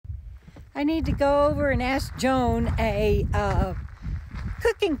I need to go over and ask Joan a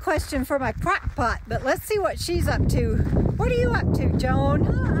cooking question for my crock pot, but let's see what she's up to. What are you up to, Joan?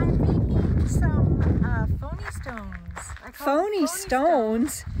 Oh, I'm making some phony stones. Phony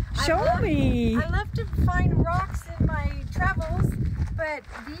stones? Show me. I love to find rocks in my travels, but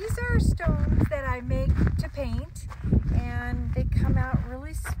these are stones that I make to paint, and they come out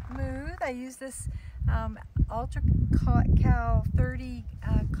really smooth. I use this Ultra Cal 30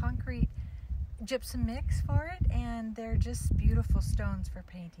 concrete gypsum mix for it, and they're just beautiful stones for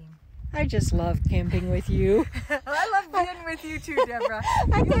painting. I just love camping with you. I love being with you too, Debra.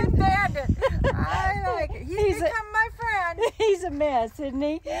 You and Bandit. I like it. He's become my friend. He's a mess, isn't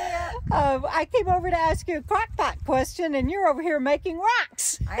he? Yeah. I came over to ask you a crock pot question, and you're over here making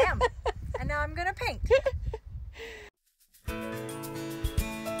rocks. I am. And now I'm going to paint.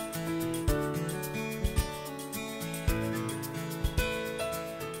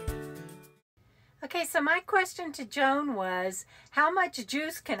 Okay, so my question to Joan was, how much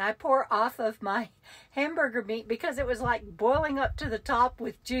juice can I pour off of my hamburger meat? Because it was like boiling up to the top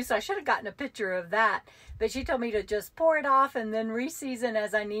with juice. I should have gotten a picture of that. But she told me to just pour it off and then re-season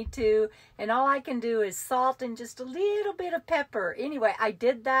as I need to. And all I can do is salt and just a little bit of pepper. Anyway, I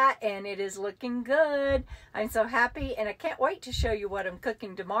did that and it is looking good. I'm so happy. And I can't wait to show you what I'm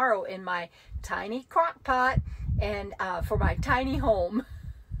cooking tomorrow in my tiny crock pot and for my tiny home.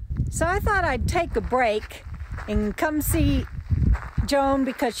 So I thought I'd take a break and come see Joan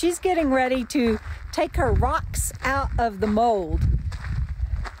because she's getting ready to take her rocks out of the mold.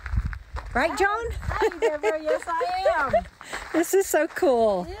 Right, Joan? Hi, Debra. Yes, I am. This is so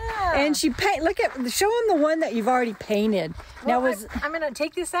cool. Yeah. And she show them the one that you've already painted. Well, now I'm going to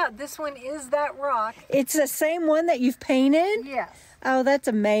take this out. This one is that rock. It's the same one that you've painted? Yes. Oh, that's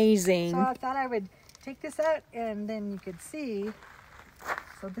amazing. So I thought I would take this out and then you could see.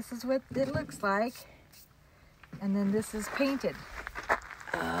 So this is what it looks like, and then this is painted.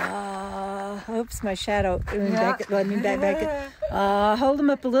 Oops, my shadow. Let me back it. Hold them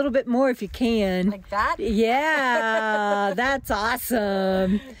up a little bit more if you can. Like that? Yeah, that's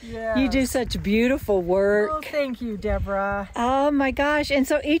awesome. Yeah. You do such beautiful work. Oh, thank you, Debra. Oh my gosh! And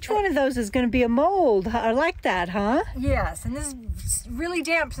so each one of those is going to be a mold. I like that, huh? Yes, and this is really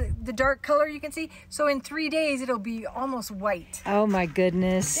damp. The dark color you can see. So in 3 days it'll be almost white. Oh my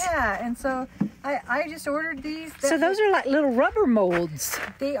goodness. Yeah, and so I just ordered these. So those are like little rubber molds.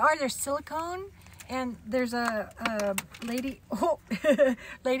 They're silicone, and there's a lady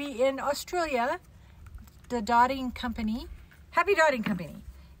in Australia, the Dotting Company, Happy Dotting Company,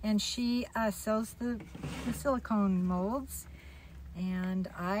 and she sells the silicone molds, and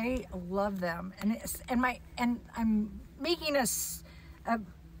I love them. And I'm making a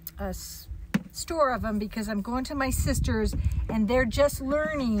store of them because I'm going to my sister's, and they're just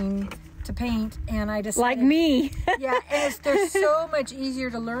learning to paint, and I decided, like me. Yeah, and they're so much easier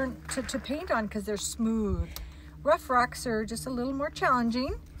to learn to paint on because they're smooth. Rough rocks are just a little more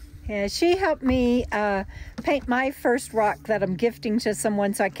challenging. Yeah, she helped me paint my first rock that I'm gifting to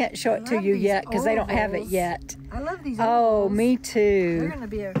someone, so I can't show it to you yet because they don't have it yet. I love these ovals. Oh, me They're too. going to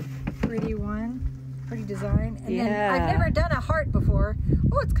be a pretty one, pretty design. And yeah. then I've never done a heart before.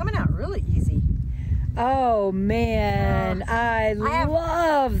 Oh, it's coming out really easy. Oh man, I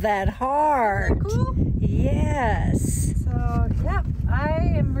love that heart. Isn't that cool? Yes. So, yep,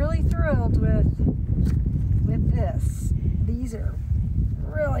 I am really thrilled with this. These are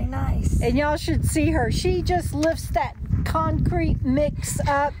really nice. And y'all should see her. She just lifts that concrete mix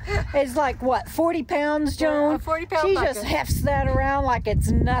up. It's like, what, 40 pounds, Joan? 40-pound She bucket. just hefts that around like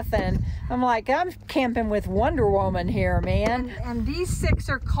it's nothing. I'm like, I'm camping with Wonder Woman here, man. And these 6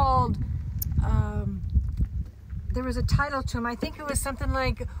 are called... there was a title to them. I think it was something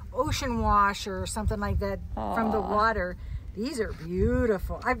like Ocean Wash or something like that. Aww. From the water. These are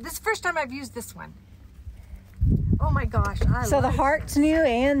beautiful. This is the first time I've used this one. Oh my gosh. So the heart's new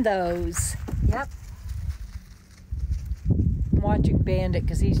and those. Yep. I'm watching Bandit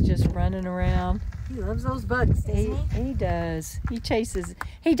because he's just running around. He loves those bugs, doesn't he? He does. He chases.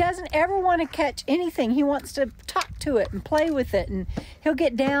 He doesn't ever want to catch anything. He wants to talk to it and play with it. And he'll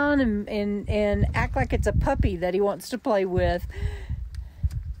get down and act like it's a puppy that he wants to play with.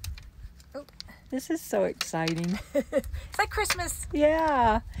 Oh. This is so exciting. It's like Christmas.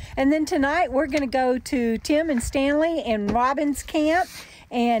 Yeah. And then tonight we're going to go to Tim and Stanley and Robin's camp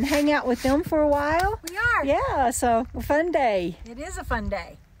and hang out with them for a while. We are. Yeah. So a fun day. It is a fun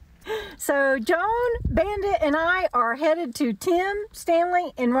day. So Joan, Bandit, and I are headed to Tim,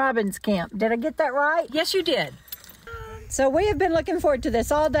 Stanley, and Robin's camp. Did I get that right? Yes, you did. So we have been looking forward to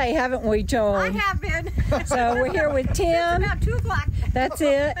this all day, haven't we, Joan? I have been. So we're here with Tim. It's about 2 o'clock. That's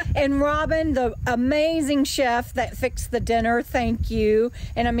it. And Robin, the amazing chef that fixed the dinner. Thank you.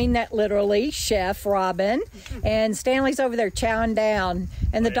 And I mean that literally, Chef Robin. And Stanley's over there chowing down.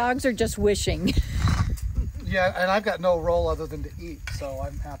 And the dogs are just wishing. Yeah, and I've got no role other than to eat, so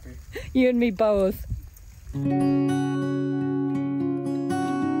I'm happy. You and me both.